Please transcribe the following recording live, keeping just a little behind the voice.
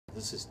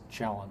This is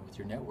Challen with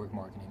your Network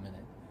Marketing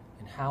Minute.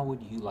 And how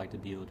would you like to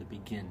be able to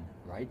begin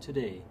right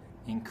today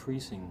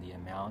increasing the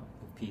amount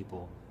of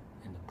people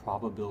and the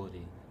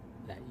probability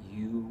that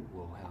you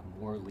will have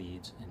more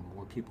leads and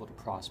more people to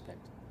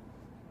prospect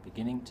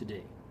beginning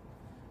today?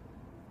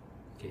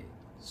 Okay,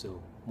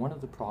 so one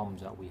of the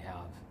problems that we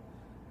have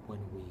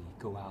when we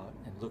go out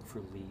and look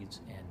for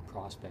leads and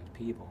prospect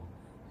people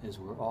is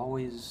we're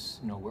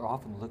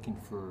often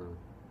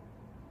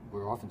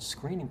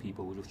screening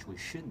people, which we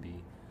should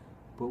be,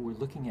 but we're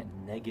looking at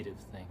negative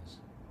things.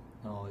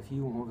 Now, if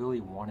you really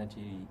wanted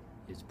to,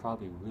 it's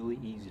probably really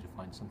easy to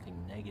find something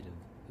negative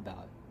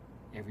about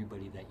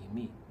everybody that you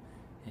meet.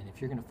 And if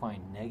you're going to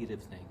find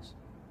negative things,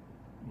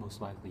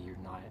 most likely you're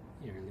going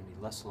to be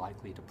less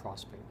likely to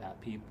prospect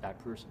that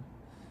person.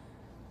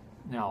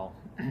 Now,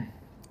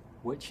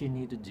 what you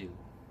need to do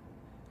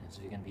is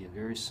going to be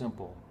very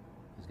simple.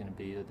 It's going to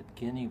be at the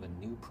beginning of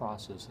a new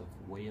process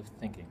of way of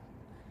thinking.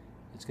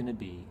 It's going to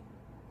be,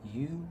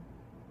 you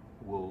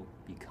will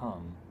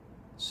become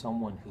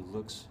someone who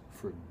looks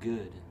for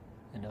good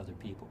in other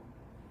people.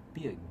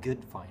 Be a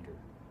good finder.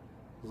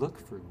 Look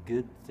for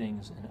good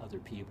things in other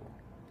people.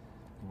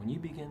 And when you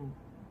begin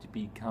to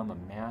become a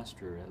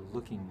master at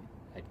looking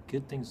at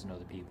good things in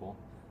other people,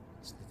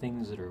 it's the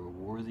things that are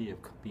worthy of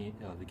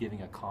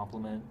giving a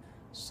compliment,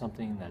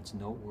 something that's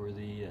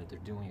noteworthy, they're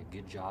doing a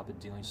good job at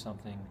doing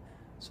something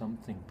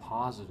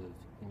positive,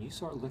 and you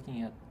start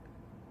looking at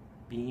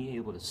being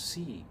able to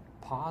see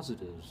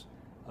positives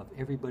of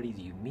everybody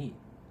that you meet,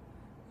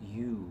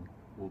 you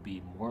will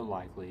be more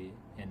likely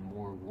and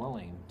more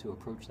willing to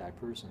approach that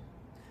person.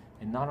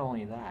 And not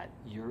only that,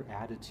 your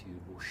attitude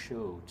will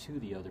show to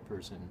the other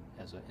person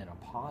in a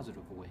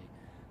positive way,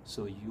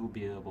 so you'll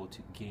be able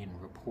to gain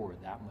rapport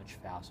that much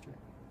faster.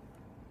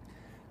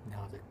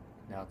 Now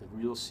the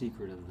real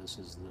secret of this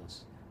is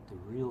this. The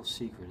real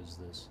secret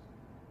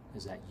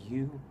is that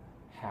you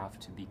have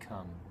to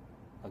become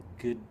a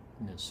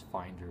goodness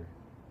finder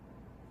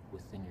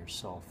within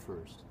yourself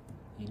first.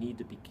 You need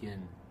to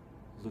begin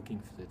looking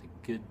for the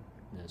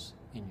goodness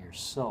in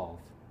yourself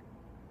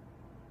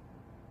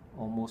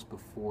almost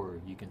before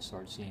you can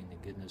start seeing the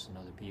goodness in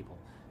other people.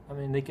 I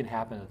mean, they can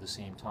happen at the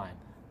same time,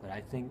 but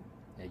I think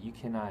that you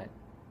cannot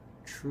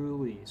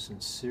truly,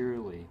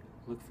 sincerely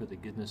look for the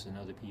goodness in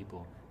other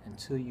people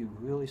until you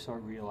really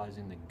start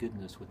realizing the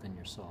goodness within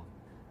yourself.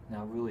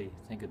 Now really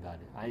think about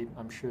it.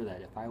 I'm sure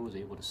that if I was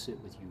able to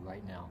sit with you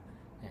right now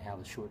and have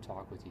a short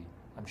talk with you,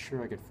 I'm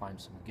sure I could find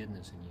some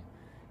goodness in you.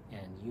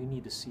 And you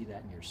need to see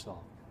that in yourself.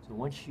 So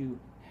once you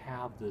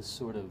have this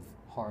sort of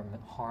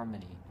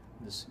harmony,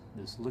 this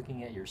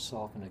looking at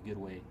yourself in a good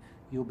way,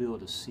 you'll be able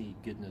to see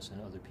goodness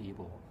in other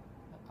people.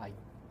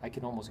 I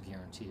can almost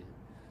guarantee it.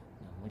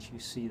 Now, once you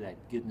see that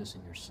goodness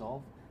in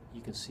yourself,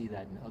 you can see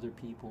that in other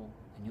people,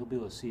 and you'll be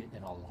able to see it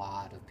in a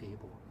lot of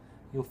people.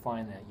 You'll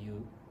find that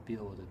you'll be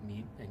able to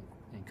meet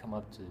and come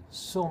up to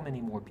so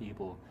many more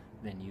people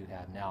than you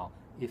have now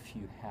if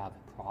you have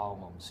a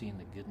problem seeing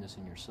the goodness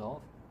in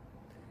yourself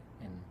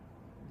and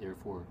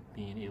therefore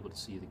being able to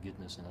see the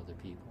goodness in other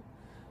people.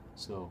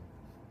 So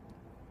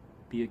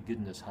be a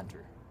goodness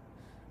hunter.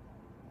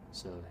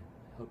 So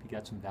I hope you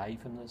got some value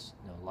from this.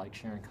 Like,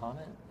 share, and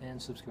comment,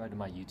 and subscribe to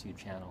my YouTube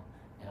channel,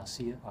 and I'll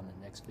see you on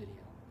the next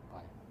video.